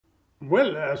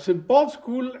Well, St. Paul's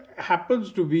School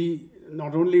happens to be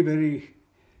not only very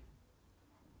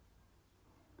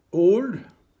old,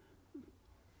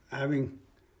 having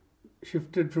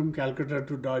shifted from Calcutta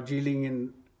to Darjeeling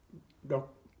in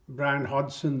Brian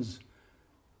Hodgson's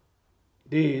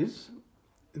days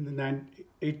in the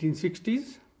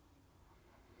 1860s,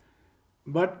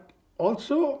 but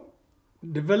also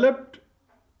developed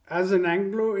as an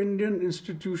Anglo-Indian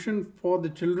institution for the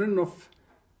children of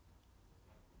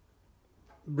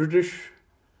British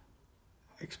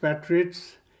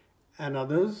expatriates and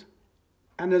others,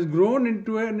 and has grown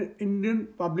into an Indian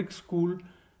public school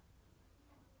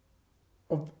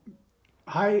of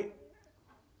high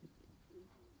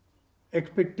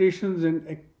expectations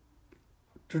and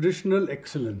traditional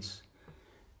excellence,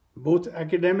 both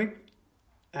academic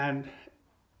and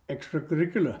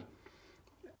extracurricular.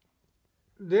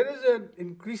 There is an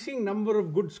increasing number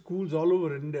of good schools all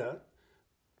over India,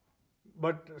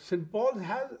 but St. Paul's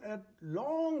has a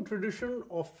long tradition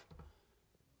of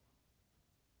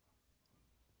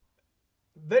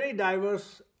very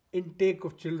diverse intake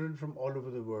of children from all over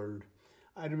the world.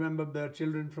 I remember there are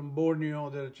children from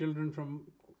Borneo, there are children from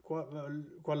Kuala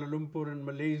Lumpur in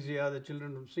Malaysia, there are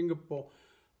children from Singapore,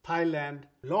 Thailand,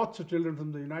 lots of children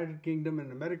from the United Kingdom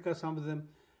and America, some of them,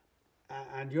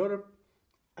 and Europe,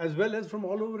 as well as from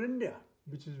all over India,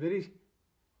 which is very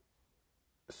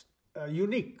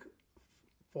unique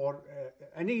for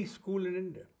any school in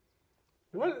India.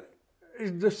 Well,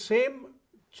 it's the same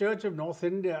Church of North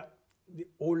India, the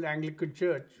old Anglican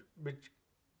church, which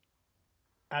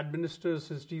administers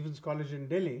St. Stephen's College in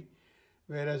Delhi,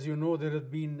 where, as you know, there have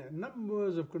been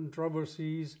numbers of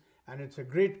controversies, and it's a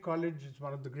great college. It's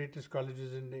one of the greatest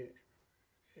colleges in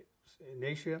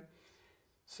Asia.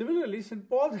 Similarly, St.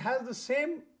 Paul's has the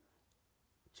same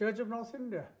Church of North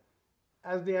India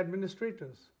as the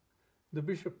administrators, the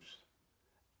bishops,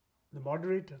 the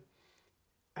moderator.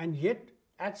 And yet,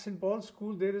 at St. Paul's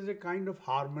School, there is a kind of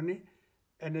harmony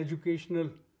and educational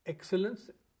excellence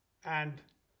and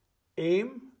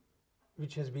aim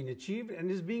which has been achieved and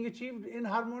is being achieved in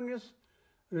harmonious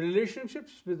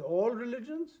relationships with all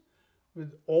religions,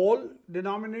 with all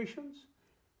denominations,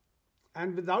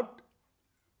 and without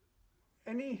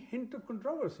any hint of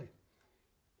controversy.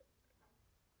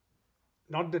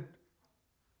 Not that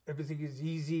everything is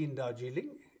easy in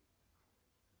Darjeeling.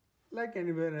 Like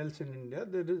anywhere else in India,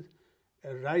 there is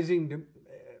a rising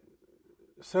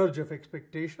surge of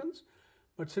expectations,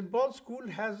 but St. Paul's School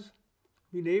has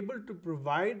been able to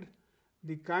provide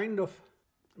the kind of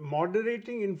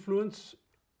moderating influence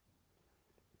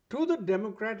to the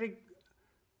democratic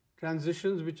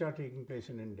transitions which are taking place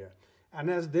in India, and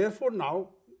has therefore now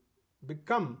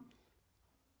become,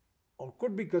 or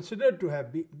could be considered to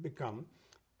have become,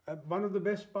 one of the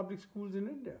best public schools in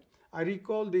India. I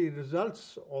recall the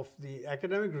results of the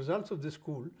academic results of this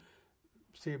school,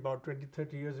 say about 20,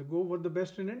 30 years ago, were the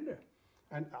best in India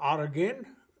and are again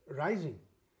rising.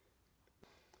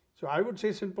 So I would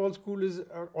say St. Paul's School is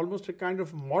almost a kind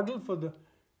of model for the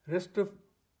rest of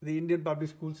the Indian public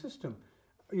school system.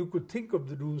 You could think of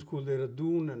the Doon School, there are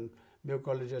Doon and Mayo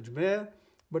College Ajmer,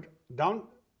 but down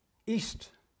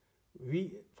east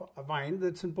we find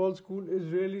that St. Paul's School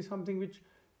is really something which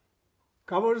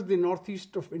covers the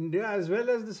northeast of India as well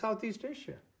as the Southeast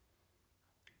Asia,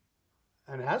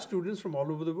 and has students from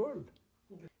all over the world.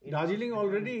 Darjeeling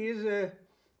already is a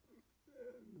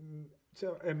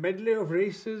medley of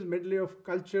races, medley of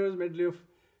cultures, medley of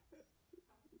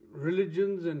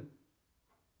religions and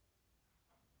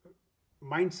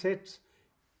mindsets,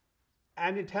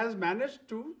 and it has managed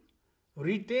to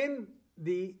retain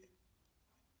the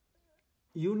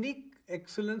unique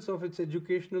excellence of its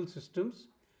educational systems.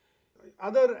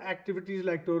 Other activities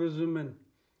like tourism and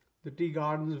the tea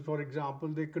gardens, for example,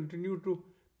 they continue to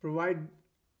provide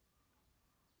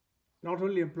not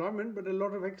only employment but a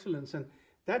lot of excellence, and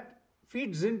that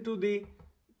feeds into the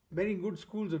very good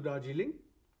schools of Darjeeling,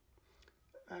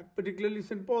 particularly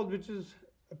St. Paul's, which is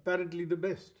apparently the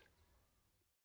best.